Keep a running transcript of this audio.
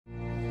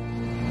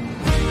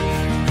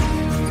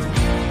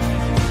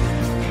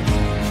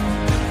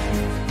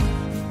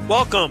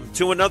Welcome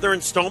to another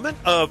installment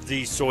of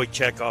the Soy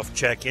Checkoff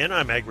Check-In.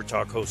 I'm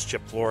AgriTalk host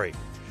Chip Flory.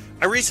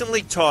 I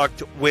recently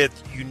talked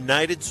with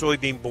United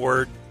Soybean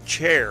Board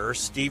Chair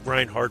Steve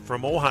Reinhard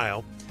from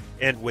Ohio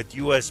and with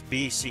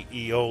USB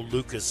CEO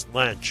Lucas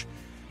Lentsch.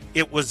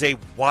 It was a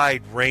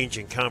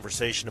wide-ranging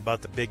conversation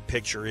about the big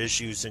picture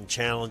issues and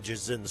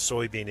challenges in the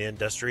soybean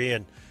industry,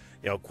 and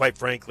quite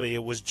frankly,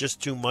 it was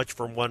just too much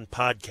for one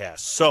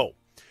podcast. So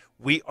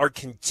we are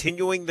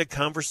continuing the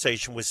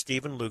conversation with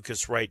Steve and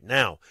Lucas right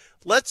now.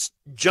 Let's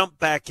jump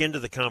back into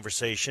the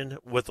conversation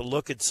with a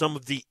look at some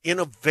of the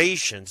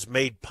innovations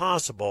made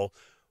possible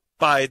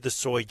by the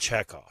Soy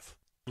Checkoff.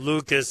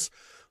 Lucas,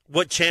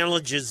 what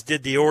challenges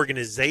did the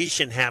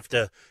organization have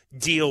to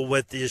deal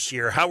with this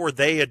year? How were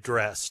they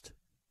addressed?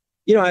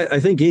 I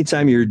think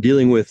anytime you're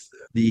dealing with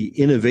the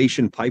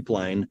innovation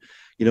pipeline,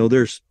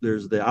 there's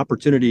the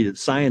opportunity that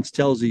science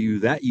tells you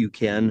that you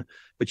can,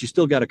 but you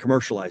still got to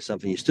commercialize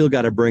something. You still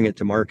got to bring it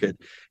to market.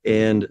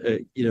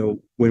 And,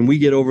 when we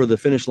get over the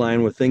finish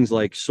line with things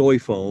like soy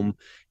foam,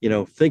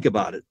 think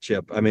about it,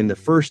 Chip. I mean, the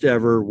first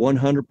ever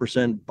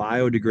 100%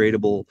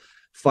 biodegradable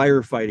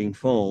firefighting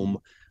foam,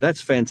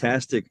 that's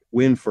fantastic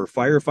win for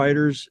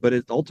firefighters, but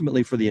it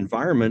ultimately for the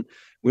environment,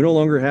 we no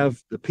longer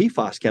have the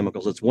PFAS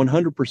chemicals. It's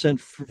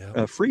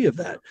 100% free of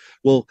that.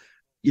 Well,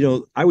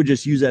 I would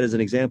just use that as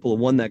an example of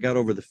one that got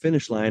over the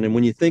finish line. And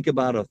when you think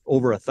about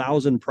over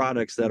 1,000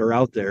 products that are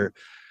out there,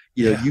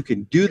 you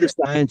can do the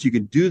science, you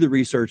can do the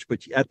research,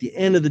 but at the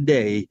end of the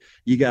day,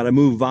 you got to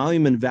move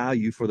volume and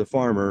value for the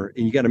farmer,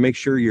 and you got to make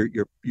sure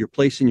you're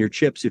placing your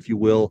chips, if you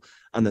will,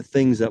 on the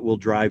things that will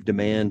drive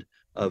demand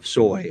of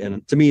soy.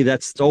 And to me,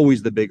 that's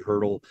always the big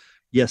hurdle.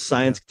 Yes,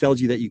 science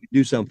tells you that you can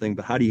do something,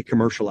 but how do you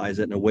commercialize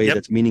it in a way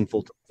that's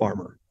meaningful to the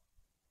farmer?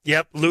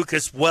 Yep,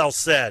 Lucas, well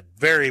said.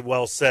 Very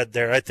well said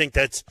there. I think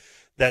that's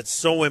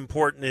so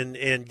important,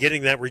 in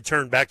getting that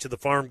return back to the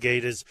farm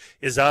gate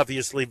is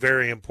obviously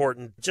very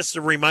important. Just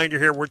a reminder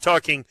here, we're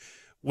talking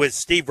with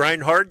Steve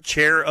Reinhard,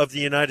 Chair of the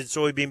United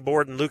Soybean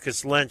Board, and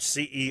Lucas Lentsch,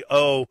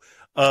 CEO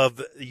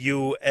of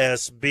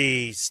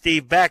USB.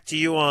 Steve, back to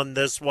you on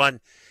this one.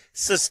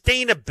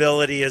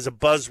 Sustainability is a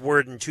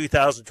buzzword in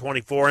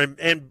 2024,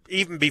 and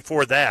even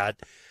before that.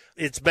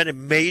 It's been a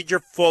major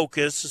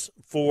focus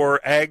for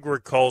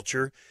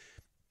agriculture.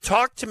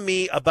 Talk to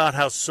me about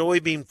how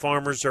soybean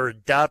farmers are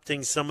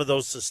adopting some of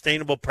those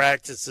sustainable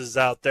practices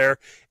out there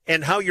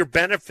and how you're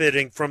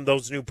benefiting from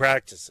those new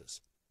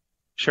practices.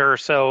 Sure.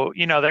 So,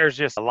 there's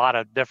just a lot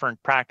of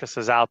different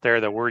practices out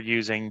there that we're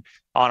using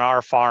on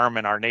our farm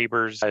and our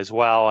neighbors as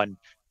well. And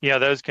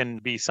those can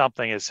be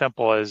something as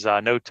simple as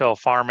no-till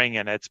farming,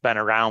 and it's been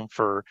around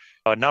for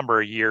a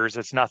number of years.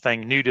 It's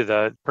nothing new to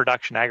the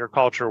production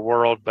agriculture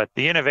world, but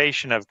the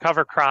innovation of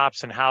cover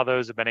crops and how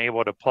those have been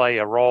able to play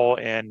a role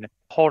in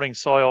holding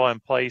soil in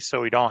place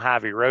so we don't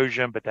have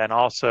erosion, but then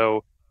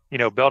also,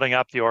 building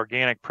up the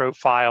organic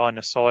profile in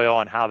the soil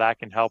and how that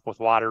can help with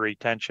water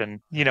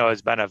retention,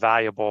 has been a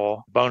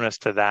valuable bonus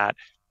to that.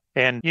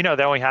 And,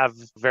 then we have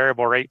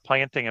variable rate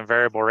planting and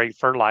variable rate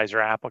fertilizer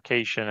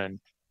application, and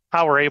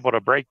how we're able to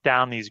break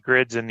down these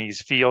grids in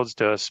these fields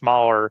to a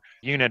smaller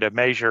unit of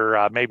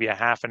measure, maybe a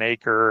half an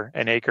acre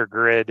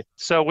grid,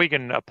 so we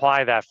can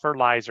apply that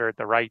fertilizer at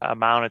the right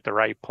amount at the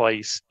right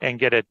place and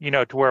get it,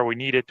 to where we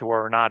need it, to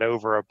where we're not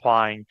over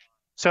applying.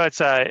 So it's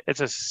a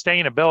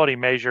sustainability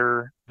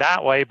measure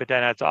that way, but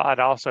then it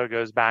also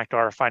goes back to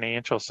our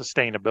financial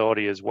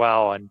sustainability as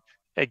well. And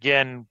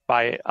again,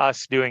 by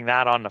us doing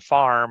that on the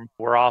farm,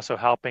 we're also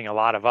helping a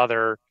lot of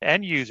other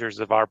end users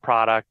of our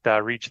product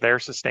reach their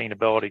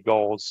sustainability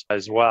goals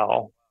as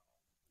well.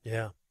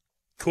 Yeah.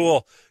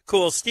 Cool.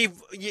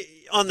 Steve,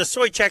 on the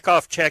Soy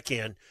Checkoff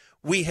Check-In,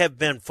 we have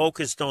been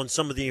focused on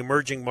some of the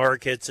emerging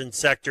markets and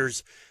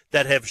sectors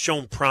that have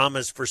shown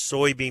promise for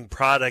soybean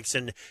products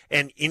and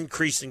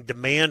increasing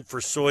demand for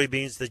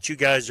soybeans that you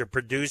guys are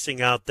producing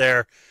out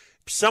there.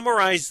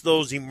 Summarize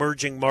those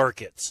emerging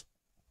markets.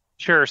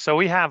 Sure. So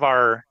we have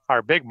our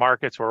big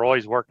markets we're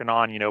always working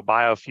on,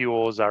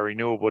 biofuels,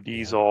 renewable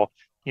diesel,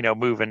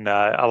 moving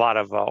a lot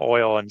of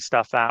oil and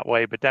stuff that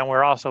way. But then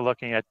we're also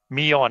looking at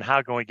meal and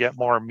how can we get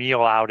more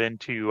meal out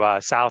into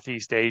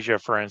Southeast Asia,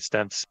 for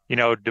instance,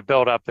 to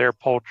build up their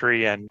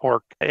poultry and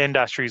pork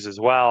industries as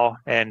well.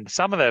 And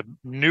some of the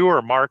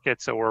newer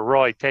markets that we're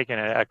really taking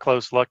a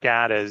close look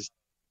at is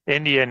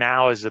India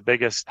now is the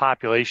biggest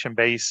population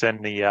base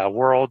in the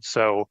world.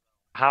 So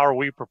how are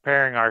we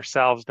preparing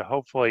ourselves to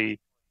hopefully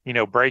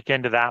break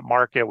into that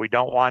market? We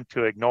don't want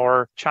to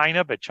ignore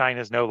China, but China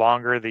is no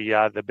longer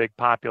the big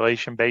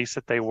population base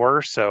that they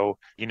were. So,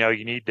 you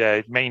need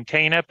to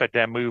maintain it, but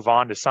then move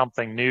on to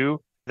something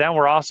new. Then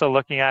we're also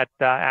looking at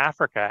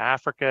Africa.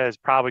 Africa is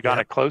probably going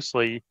to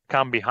closely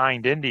come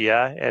behind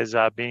India as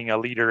being a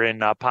leader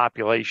in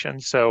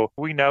population. So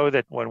we know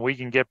that when we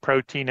can get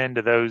protein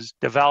into those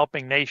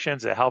developing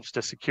nations, it helps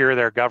to secure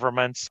their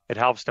governments. It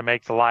helps to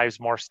make the lives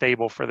more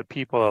stable for the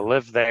people that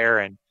live there.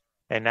 And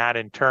that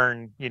in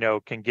turn,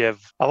 can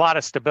give a lot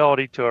of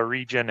stability to a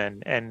region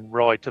and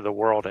really to the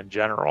world in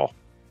general.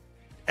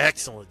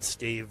 Excellent,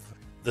 Steve.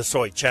 The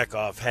soy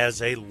checkoff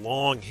has a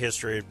long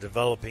history of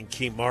developing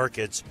key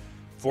markets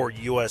for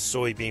U.S.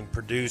 soybean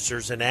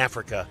producers, and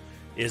Africa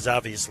is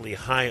obviously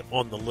high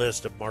on the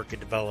list of market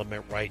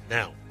development right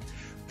now.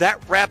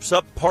 That wraps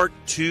up part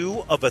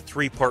 2 of a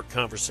 3-part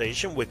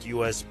conversation with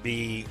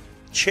USB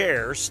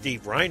Chair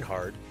Steve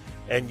Reinhard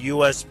and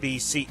USB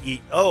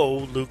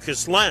CEO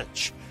Lucas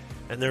Lentsch.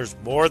 And there's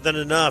more than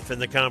enough in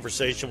the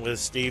conversation with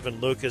Steve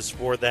and Lucas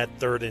for that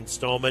 3rd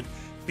installment.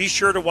 Be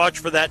sure to watch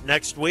for that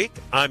next week.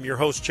 I'm your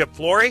host, Chip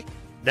Flory.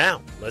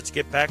 Now, let's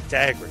get back to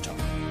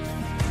AgriTalk.